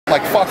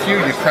Like, fuck you,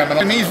 you criminal.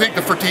 I mean, you think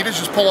the Fertittas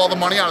just pull all the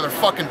money out of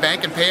their fucking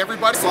bank and pay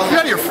everybody? You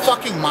out of your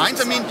fucking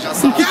minds? I mean,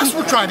 yes,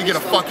 we're trying to get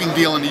a fucking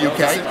deal in the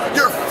UK.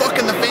 You're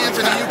fucking the fans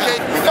in the UK.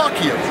 Fuck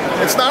you.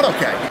 It's not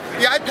okay.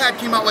 The iPad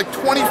came out like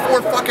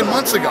 24 fucking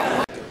months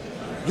ago.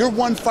 You're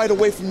one fight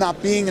away from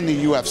not being in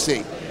the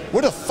UFC.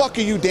 What the fuck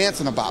are you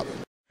dancing about?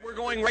 We're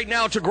going right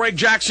now to Greg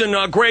Jackson.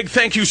 Greg,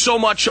 thank you so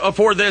much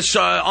for this.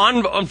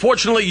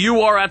 Unfortunately,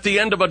 you are at the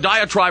end of a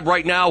diatribe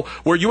right now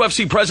where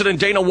UFC President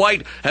Dana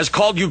White has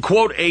called you,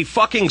 quote, a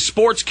fucking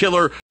sports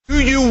killer.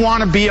 Do you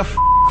want to be a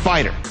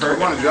fighter? I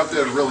wanted you up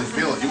there to really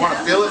feel it. You want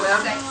to feel it,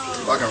 man?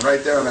 Fucking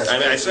right there on that stage. I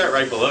mean, I sat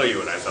right below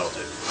you and I felt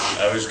it.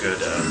 That was good.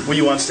 Were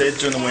you on stage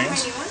during the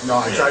wings? No,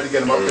 I tried to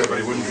get him up there, but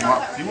he wouldn't come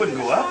up. He wouldn't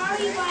go up?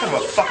 What kind of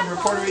a fucking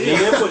reporter are you?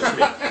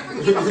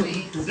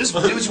 This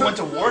dude just went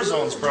to war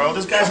zones, bro.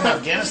 This guy's in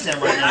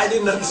Afghanistan right now. I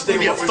didn't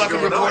understand what was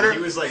going reporter? on.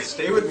 He was like,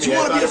 stay with me. Do you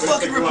want to be a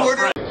fucking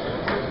reporter?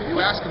 You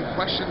ask him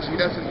questions,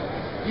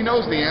 he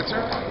knows the answer,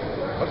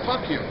 but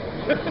fuck you.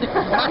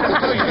 I'm not going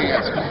to tell you the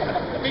answer.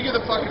 Figure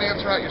the fucking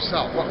answer out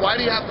yourself. Why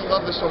do you have to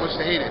love this so much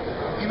to hate it?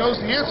 He knows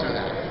the answer to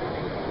that.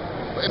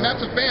 And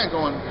that's a fan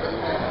going,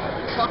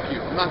 fuck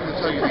you. I'm not going to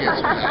tell you the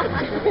answer to that.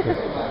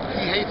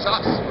 He hates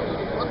us.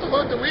 What the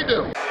fuck do we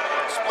do?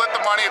 Split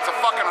the money. It's a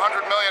fucking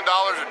 $100 million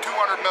or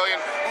 $200 million.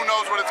 Who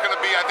knows what it's going to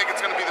be? I think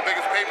it's going to be the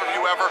biggest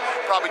pay-per-view ever.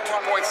 Probably 2.6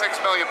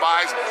 million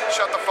buys.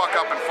 Shut the fuck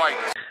up and fight.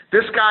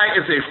 This guy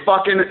is a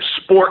fucking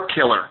sport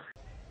killer.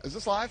 Is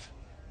this live?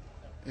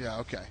 Yeah,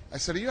 okay. I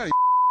said, are you out of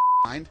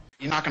your mind?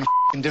 You're not going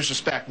to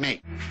disrespect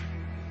me.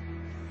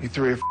 You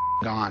three are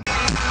gone. I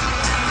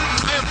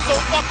am so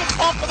fucking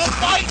pumped for this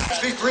fight!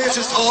 3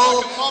 inches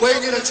tall,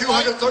 weighing in at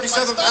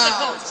 237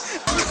 pounds.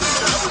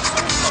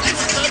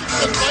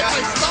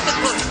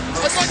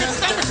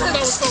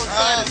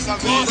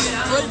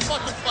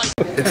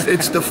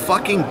 It's the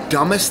fucking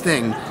dumbest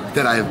thing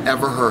that I've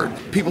ever heard.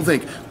 People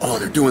think, oh,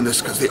 they're doing this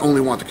because they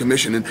only want the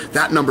commission, and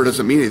that number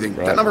doesn't mean anything.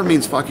 Right. That number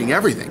means fucking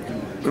everything.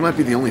 We might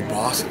be the only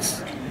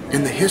bosses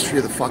in the history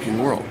of the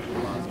fucking world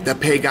that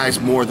pay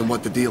guys more than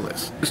what the deal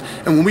is.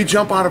 And when we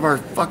jump out of our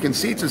fucking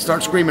seats and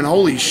start screaming,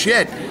 holy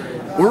shit,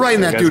 we're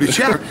writing that dude a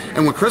check.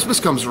 And when Christmas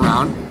comes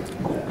around,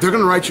 they're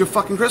gonna write you a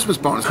fucking Christmas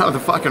bonus out of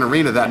the fucking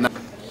arena that night.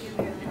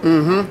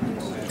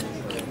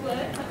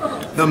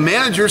 The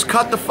managers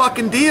cut the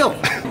fucking deal.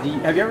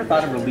 Have you ever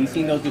thought of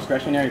releasing those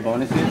discretionary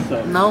bonuses?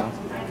 So, no.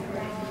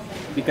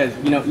 Because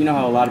you know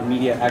how a lot of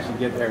media actually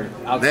get their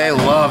they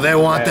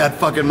want that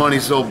fucking money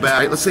so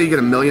bad. Let's say you get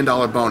 $1 million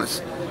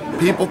bonus.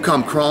 People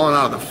come crawling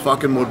out of the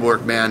fucking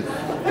woodwork, man.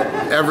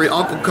 Every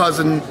uncle,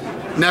 cousin,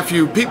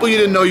 nephew, people you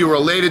didn't know you were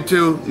related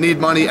to need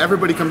money.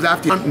 Everybody comes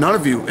after you. None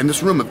of you in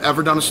this room have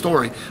ever done a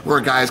story where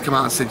a guy has come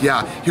out and said,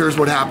 yeah, here's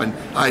what happened.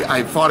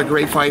 I fought a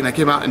great fight and I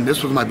came out and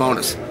this was my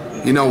bonus.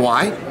 You know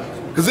why?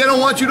 Because they don't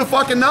want you to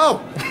fucking know.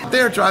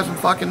 There, it drives them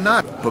fucking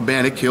nuts. But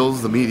man, it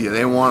kills the media.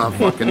 They want to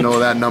fucking know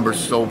that number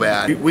so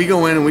bad. We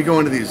go in and we go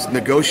into these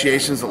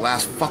negotiations that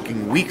last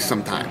fucking weeks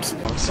sometimes.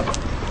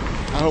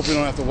 I hope we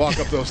don't have to walk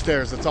up those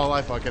stairs. That's all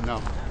I fucking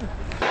know.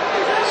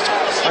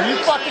 Are you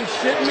fucking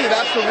shitting me?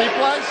 That's the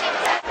replays?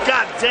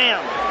 God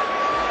damn.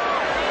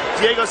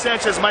 Diego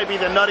Sanchez might be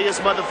the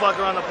nuttiest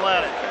motherfucker on the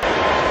planet.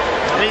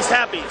 And he's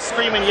happy,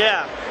 screaming,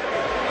 yeah.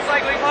 It's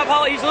like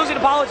he's losing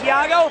to Paulo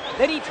Thiago,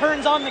 then he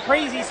turns on the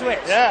crazy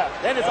switch. Yeah.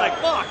 Then it's like,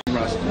 fuck.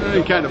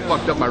 You kind of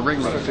fucked up my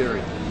ring rust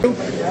theory.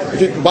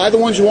 Buy the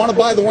ones you want to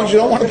buy, the ones you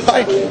don't want to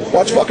buy.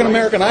 Watch fucking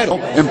American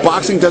Idol. And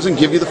boxing doesn't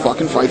give you the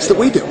fucking fights that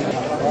we do.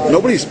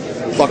 Nobody's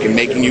fucking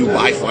making you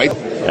buy fights.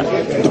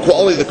 The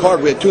quality of the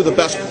card, we had 2 of the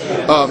best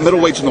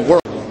middleweights in the world.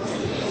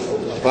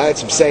 If I had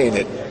some say in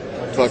it,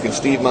 fucking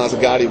Steve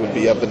Mazzagatti would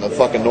be up in the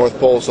fucking North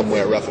Pole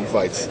somewhere roughing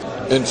fights.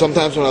 And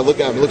sometimes when I look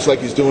at him, it looks like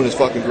he's doing his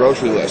fucking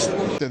grocery list.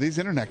 These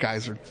internet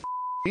guys are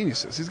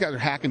geniuses. These guys are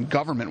hacking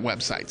government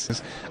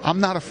websites. I'm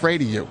not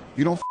afraid of you.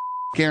 You don't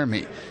scare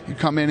me. You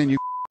come in and you...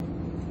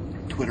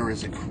 Twitter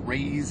is a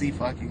crazy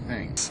fucking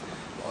thing.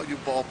 All you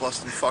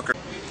ball-busting fucker.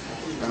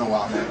 It's been a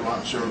while, man. I'm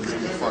not sure who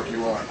the fuck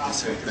you are.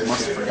 They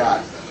must have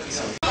forgot.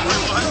 I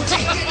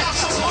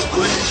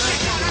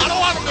don't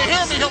want him to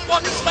hear me. He'll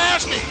fucking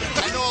smash me.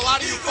 I know a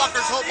lot of you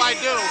fuckers hope I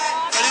do,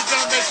 but he's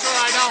gonna make sure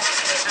I don't.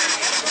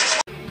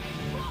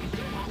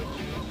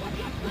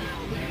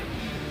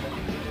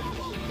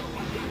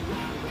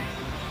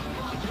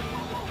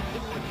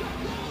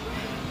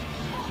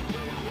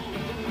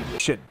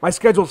 My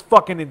schedule's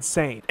fucking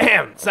insane.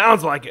 Damn,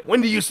 sounds like it.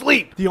 When do you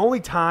sleep? The only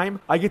time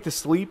I get to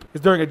sleep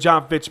is during a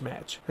John Fitch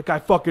match. That guy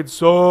fucking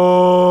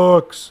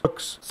sucks.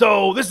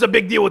 So, this is a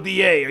big deal with the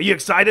EA. Are you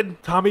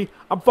excited? Tommy,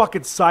 I'm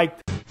fucking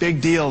psyched.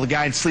 Big deal. The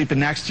guy sleeping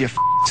next to you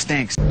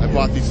stinks. I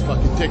bought these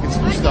fucking tickets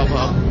from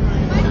StubHub.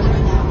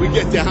 We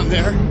get down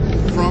there,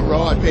 front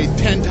row. I paid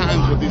 10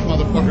 times what these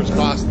motherfuckers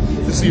cost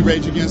to see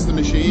Rage Against the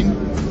Machine.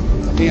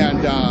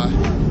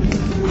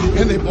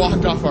 And they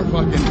blocked off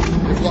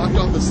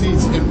the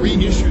seats and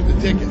reissued the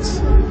tickets.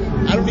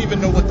 I don't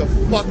even know what the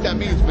fuck that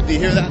means, but do you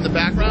hear that in the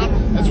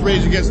background? That's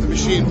Rage Against the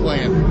Machine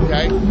playing,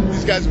 okay?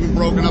 These guys have been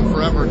broken up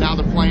forever, now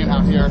they're playing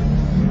out here.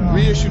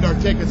 reissued our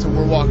tickets and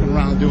we're walking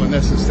around doing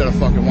this instead of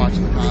fucking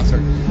watching the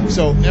concert.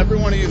 So every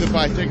one of you that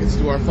buy tickets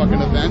to our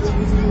fucking event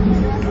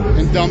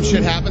and dumb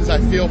shit happens, I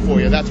feel for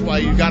you. That's why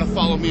you gotta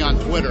follow me on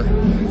Twitter.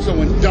 So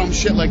when dumb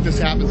shit like this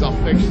happens, I'll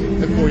fix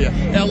it for you.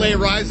 LA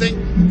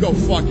Rising, go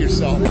fuck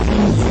yourself.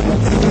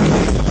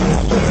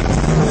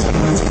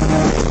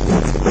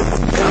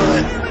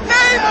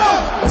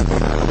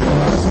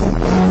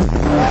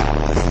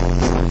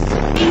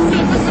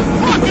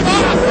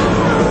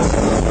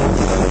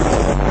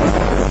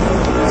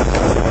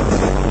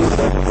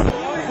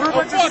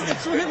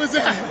 Who was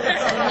that?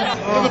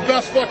 We're the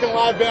best fucking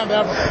live band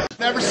ever.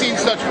 Never seen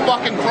such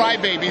fucking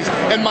crybabies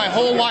in my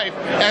whole life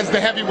as the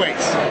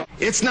heavyweights.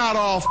 It's not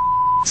all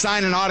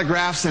signing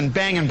autographs and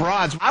banging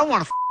broads. I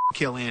want to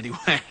kill Andy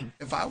Wang.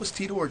 If I was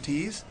Tito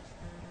Ortiz,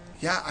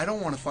 yeah, I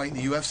don't want to fight in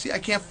the UFC. I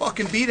can't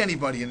fucking beat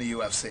anybody in the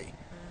UFC.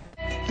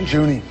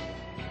 Junie,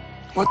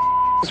 what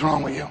is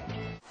wrong with you?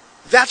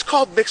 That's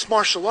called mixed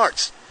martial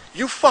arts.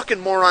 You fucking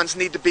morons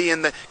need to be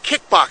in the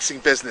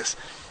kickboxing business,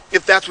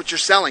 if that's what you're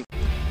selling.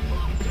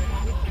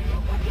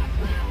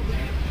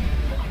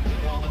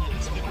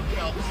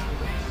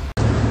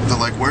 They're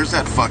like, where's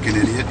that fucking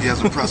idiot? He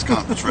has a press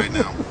conference right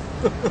now.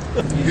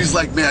 He's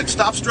like, man,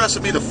 stop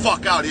stressing me the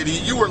fuck out,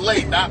 idiot. You were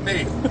late, not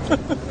me.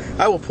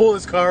 I will pull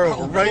his car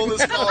over right now. Pull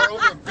this car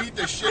over and beat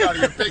the shit out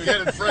of your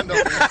big-headed friend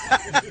over here.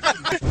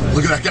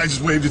 Look at that guy just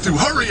waved you through.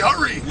 Hurry,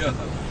 hurry! Yeah.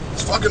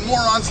 This fucking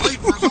moron's late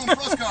for his own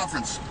press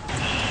conference.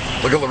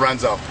 Look at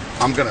Lorenzo.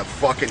 I'm gonna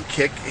fucking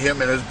kick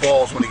him in his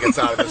balls when he gets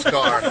out of his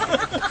car.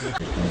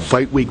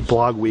 Fight week,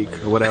 blog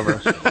week, or whatever.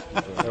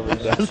 Whatever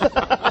he does.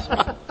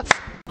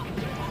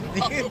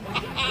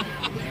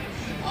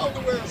 I'll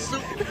wear a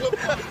suit and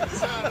flip-flops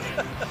inside.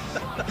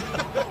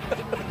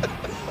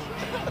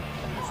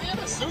 Is he in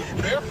a suit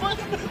barefoot?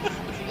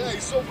 Yeah,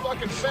 he's so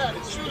fucking fat,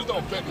 his shoes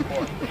don't fit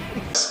anymore.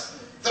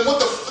 Then what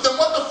the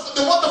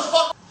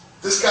fuck?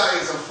 This guy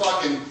is a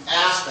fucking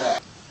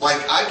assbag.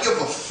 Like, I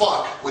give a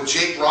fuck what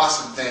Jake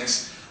Rawson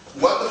thinks.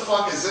 What the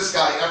fuck has this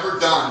guy ever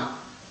done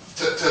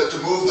to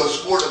move the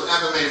sport of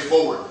MMA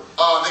forward?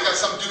 They got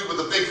some dude with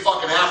a big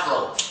fucking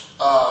afro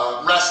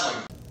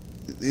wrestling.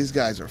 These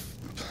guys are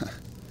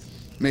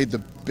made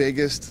the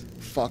biggest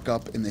fuck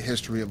up in the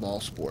history of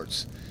all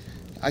sports.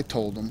 I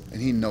told him,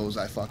 and he knows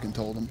I fucking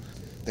told him.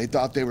 They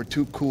thought they were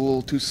too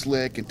cool, too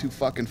slick, and too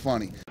fucking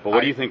funny. But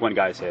what do you think when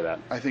guys say that?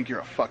 I think you're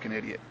a fucking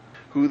idiot.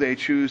 Who they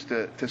choose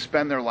to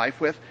spend their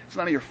life with, it's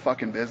none of your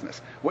fucking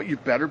business. What you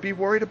better be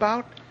worried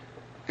about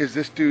is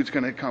this dude's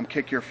gonna come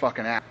kick your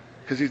fucking ass.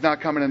 Because he's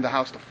not coming in the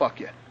house to fuck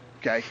you,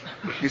 okay?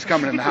 He's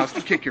coming in the house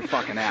to kick your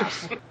fucking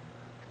ass. It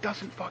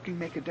doesn't fucking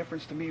make a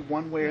difference to me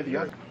one way or the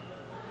other.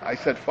 I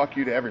said fuck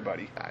you to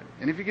everybody.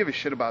 And if you give a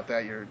shit about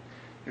that, you're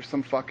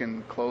some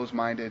fucking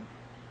closed-minded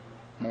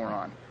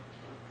moron.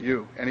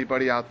 You,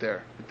 anybody out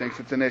there that thinks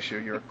it's an issue,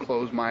 you're a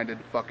closed-minded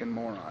fucking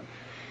moron.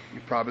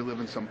 You probably live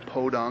in some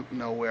podunk,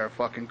 nowhere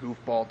fucking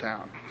goofball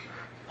town.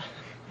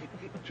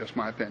 Just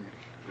my opinion.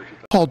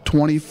 Called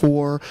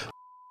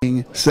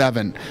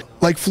 24/7.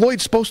 Like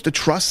Floyd's supposed to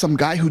trust some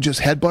guy who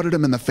just headbutted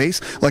him in the face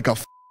like a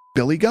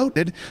billy goat?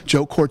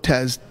 Joe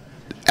Cortez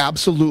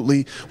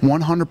absolutely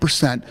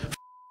 100%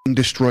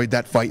 destroyed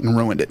that fight and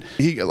ruined it.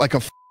 He like a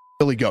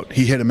billy goat.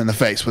 He hit him in the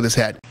face with his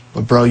head.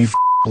 But bro, you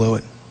blew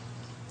it.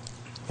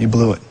 You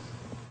blew it.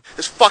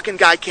 This fucking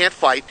guy can't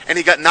fight, and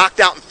he got knocked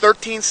out in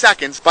 13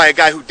 seconds by a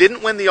guy who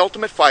didn't win the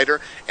Ultimate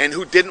Fighter and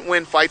who didn't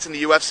win fights in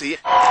the UFC.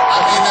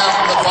 I mean that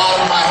from the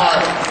bottom of my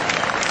heart.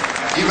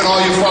 Even all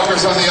you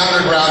fuckers on the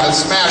underground that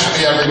smash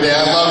me every day,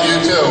 I love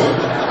you too.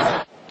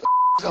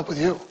 What's up with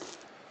you?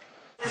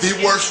 The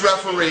worst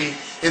referee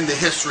in the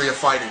history of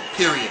fighting,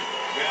 period.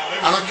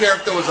 I don't care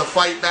if there was a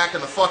fight back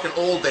in the fucking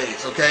old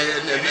days, okay,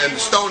 in the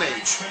Stone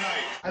Age.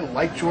 I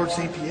like George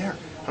St-Pierre.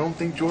 I don't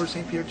think George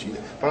St-Pierre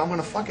cheated. But I'm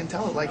gonna fucking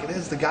tell it like it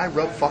is. The guy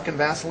rubbed fucking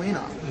Vaseline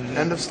on.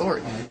 End of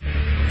story.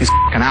 He's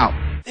fucking out.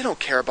 They don't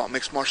care about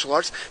mixed martial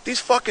arts. These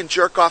fucking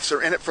jerk-offs are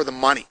in it for the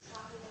money.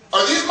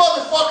 Are these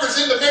motherfuckers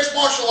into mixed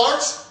martial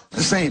arts?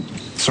 This ain't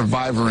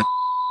Survivor.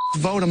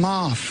 Vote him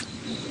off.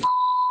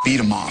 Beat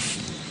him off.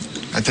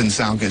 That didn't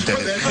sound good, did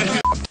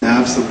it?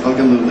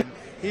 Absolutely.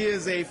 He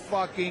is a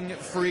fucking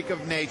freak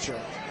of nature.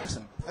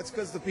 That's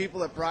because the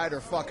people at Pride are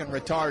fucking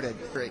retarded.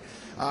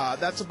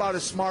 That's about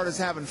as smart as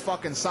having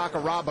fucking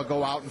Sakuraba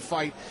go out and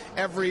fight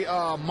every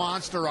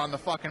monster on the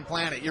fucking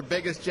planet, your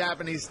biggest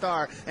Japanese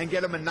star, and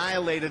get him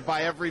annihilated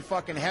by every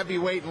fucking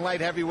heavyweight and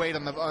light heavyweight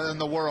in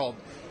the world.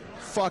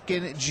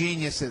 Fucking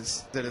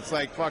geniuses. That it's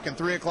like fucking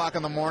 3 o'clock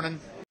in the morning.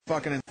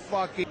 Fucking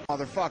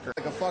motherfucker.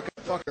 Like a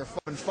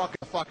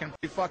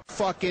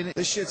fucking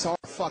this shit's all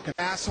fucking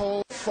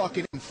asshole.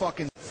 Fucking.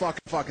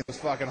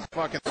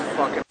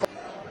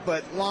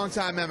 But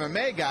longtime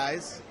MMA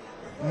guys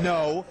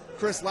know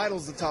Chris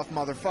Lytle's a tough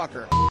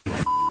motherfucker.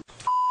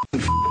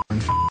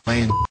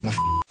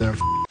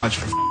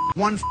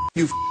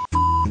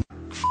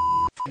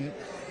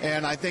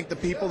 And I think the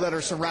people that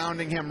are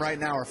surrounding him right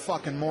now are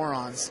fucking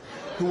morons.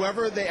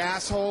 Whoever the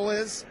asshole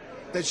is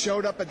that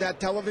showed up at that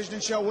television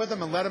show with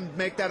him and let him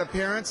make that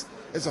appearance,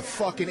 is a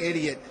fucking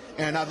idiot,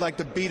 and I'd like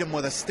to beat him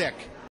with a stick.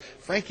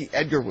 Frankie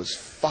Edgar was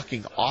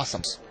fucking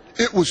awesome.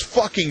 It was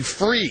fucking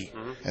free.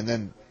 And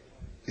then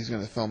he's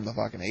gonna film the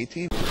fucking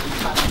 18.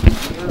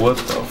 What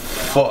the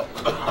fuck?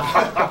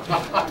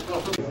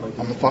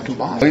 I'm the fucking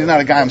boss. He's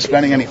not a guy I'm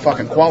spending any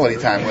fucking quality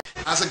time with.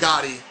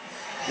 Azagati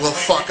will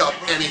fuck up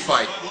any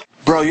fight.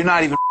 Bro, you're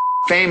not even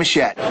famous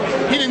yet.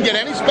 He didn't get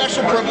any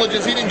special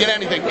privileges. He didn't get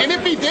anything. And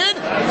if he did,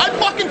 I'd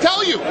fucking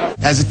tell you.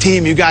 As a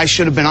team, you guys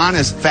should have been on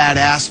his fat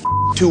ass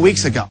 2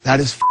 weeks ago. That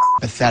is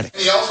pathetic.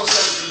 He also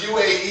says the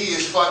UAE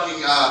is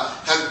fucking,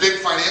 has big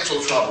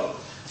financial trouble.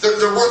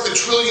 They're worth $1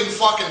 trillion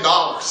fucking.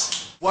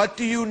 What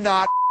do you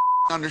not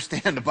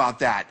understand about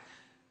that?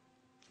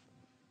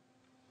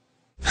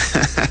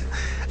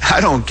 I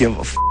don't give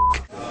a f***.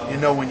 You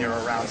know when you're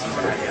around some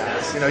bad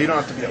guys. You know, you don't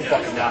have to be a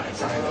fucking rocket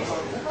scientist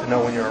to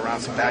know when you're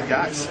around some bad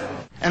guys.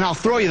 And I'll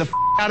throw you the f***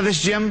 out of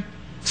this gym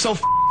so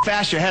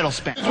fast your head will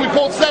spin. We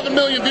pulled 7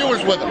 million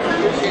viewers with him.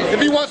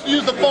 If he wants to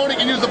use the phone, he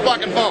can use the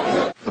fucking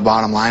phone. The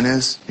bottom line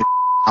is, you're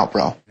out,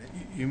 bro.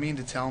 You mean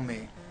to tell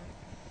me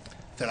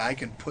that I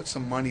can put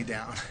some money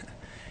down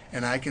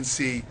and I can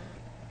see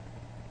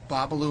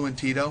Babalu and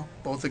Tito,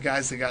 both the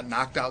guys that got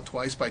knocked out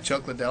twice by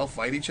Chuck Liddell,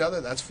 fight each other?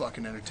 That's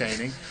fucking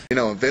entertaining. You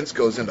know, Vince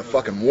goes into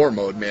fucking war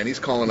mode, man. He's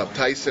calling up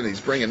Tyson, he's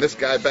bringing this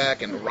guy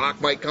back, and The Rock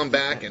might come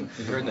back, and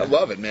I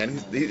love it,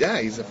 man.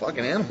 He's a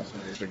fucking animal.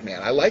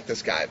 Man, I like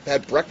this guy. I've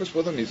had breakfast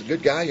with him. He's a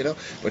good guy, you know,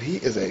 but he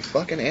is a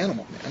fucking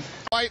animal, man.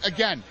 Fight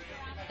again.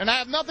 And I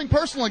have nothing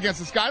personal against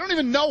this guy. I don't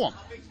even know him.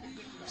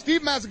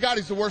 Steve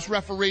Mazzagati's the worst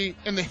referee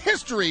in the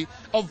history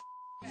of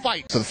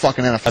fight. To the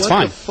fucking NFL. That's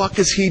fine. What the fuck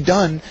has he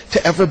done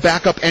to ever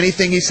back up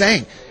anything he's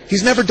saying?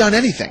 He's never done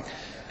anything.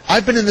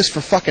 I've been in this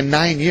for fucking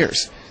 9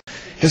 years.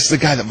 This is a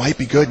guy that might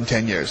be good in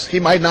 10 years. He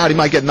might not. He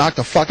might get knocked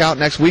the fuck out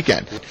next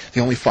weekend.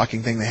 The only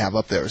fucking thing they have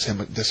up there is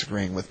him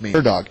disagreeing with me.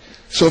 Dog.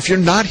 So if you're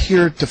not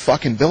here to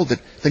fucking build it,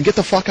 then get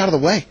the fuck out of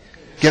the way.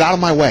 Get out of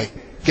my way.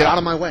 Get out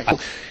of my way.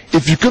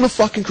 If you're gonna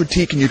fucking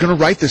critique and you're gonna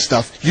write this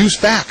stuff, use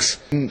facts.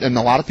 And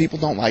a lot of people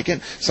don't like it.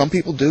 Some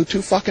people do.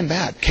 Too fucking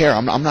bad.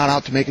 I'm not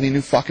out to make any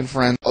new fucking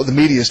friends. Oh, the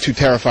media is too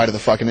terrified of the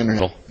fucking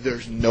internet.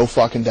 There's no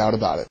fucking doubt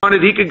about it.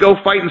 He could go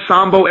fight in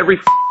Sambo every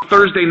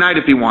Thursday night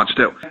if he wants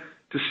to.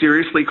 To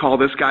seriously call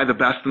this guy the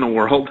best in the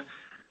world,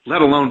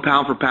 let alone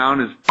pound for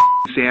pound, is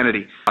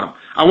insanity.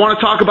 I want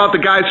to talk about the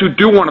guys who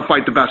do want to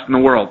fight the best in the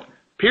world.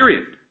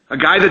 Period. A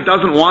guy that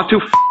doesn't want to,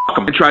 him.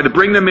 I tried to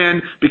bring them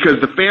in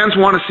because the fans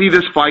want to see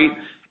this fight,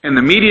 and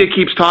the media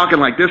keeps talking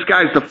like this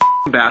guy's the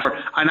best.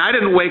 And I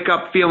didn't wake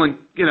up feeling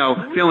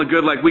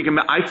good like we can.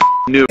 I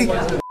knew.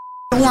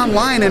 Go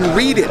online and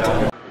read it.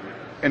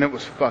 And it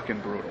was fucking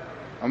brutal.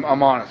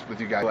 I'm honest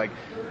with you guys. Like,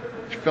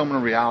 you're filming a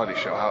reality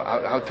show.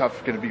 How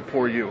tough can it be?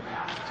 Poor you.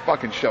 This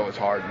fucking show is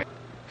hard, man.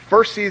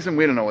 First season,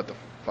 we didn't know what the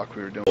fuck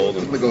we were doing.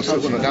 I'm gonna go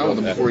sit down with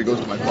him before he goes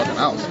to my fucking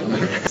house.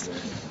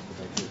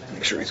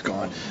 Make sure he's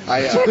gone.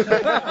 I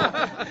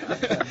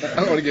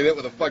don't want to get hit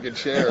with a fucking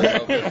chair.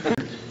 So.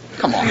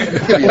 Come on,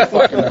 give me a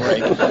fucking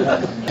break.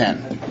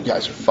 Man, you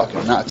guys are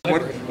fucking nuts.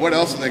 What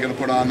else are they going to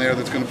put on there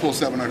that's going to pull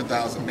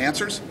 700,000?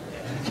 Mansers?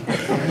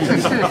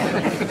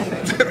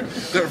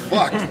 They're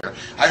fucked.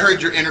 I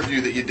heard your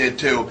interview that you did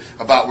too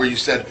about where you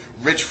said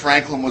Rich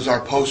Franklin was our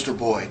poster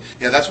boy.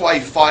 Yeah, that's why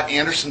he fought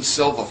Anderson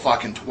Silva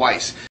fucking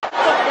twice. I've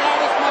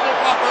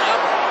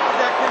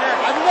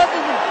never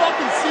even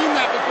fucking seen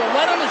that before.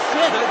 Right on the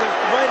shin.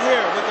 Right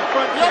here with the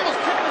front. He almost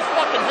kicked his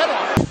fucking head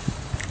off.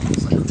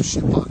 It's like a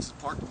shit box is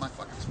parked in my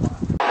fucking spot.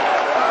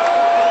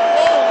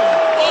 Holy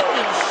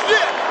fucking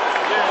shit!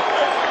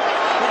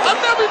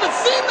 I've never even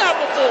seen that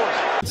before.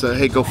 So,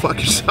 hey, go fuck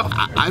yourself.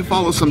 I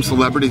follow some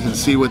celebrities and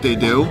see what they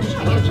do.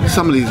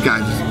 Some of these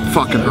guys are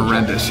fucking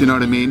horrendous, you know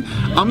what I mean?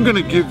 I'm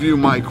gonna give you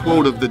my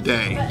quote of the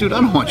day. Dude,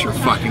 I don't want your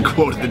fucking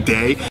quote of the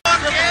day.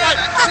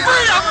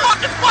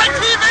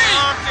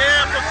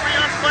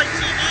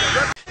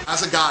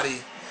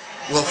 Azagati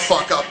will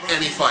fuck up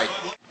any fight.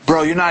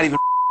 Bro, you're not even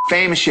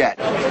famous yet.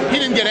 He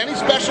didn't get any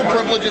special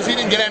privileges. He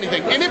didn't get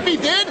anything. And if he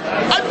did,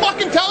 I'd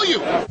fucking tell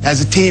you.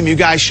 As a team, you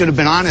guys should have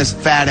been on his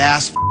fat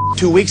ass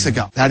 2 weeks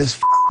ago. That is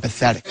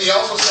pathetic. He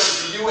also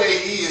says the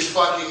UAE is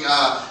fucking,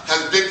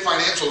 has big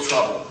financial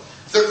trouble.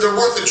 They're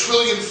worth $1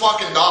 trillion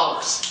fucking.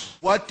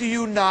 What do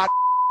you not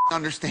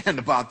understand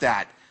about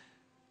that?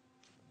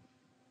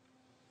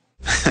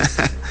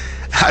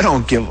 I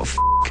don't give a f***.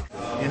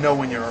 You know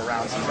when you're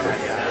around some bad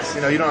guys.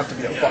 You know, you don't have to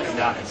be a fucking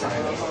rocket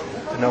scientist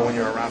to know when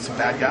you're around some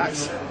bad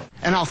guys.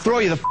 And I'll throw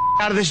you the f***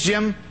 out of this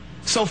gym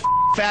so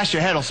fast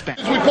your head will spin.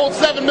 We pulled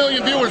 7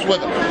 million viewers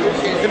with him.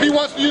 If he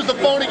wants to use the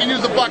phone, he can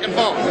use the fucking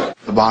phone.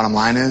 The bottom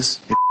line is,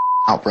 you're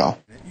out, bro.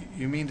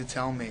 You mean to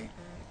tell me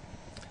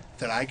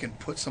that I can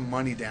put some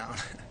money down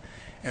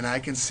and I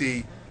can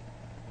see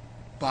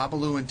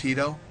Babalu and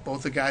Tito,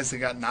 both the guys that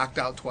got knocked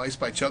out twice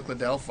by Chuck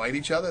Liddell, fight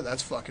each other?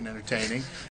 That's fucking entertaining.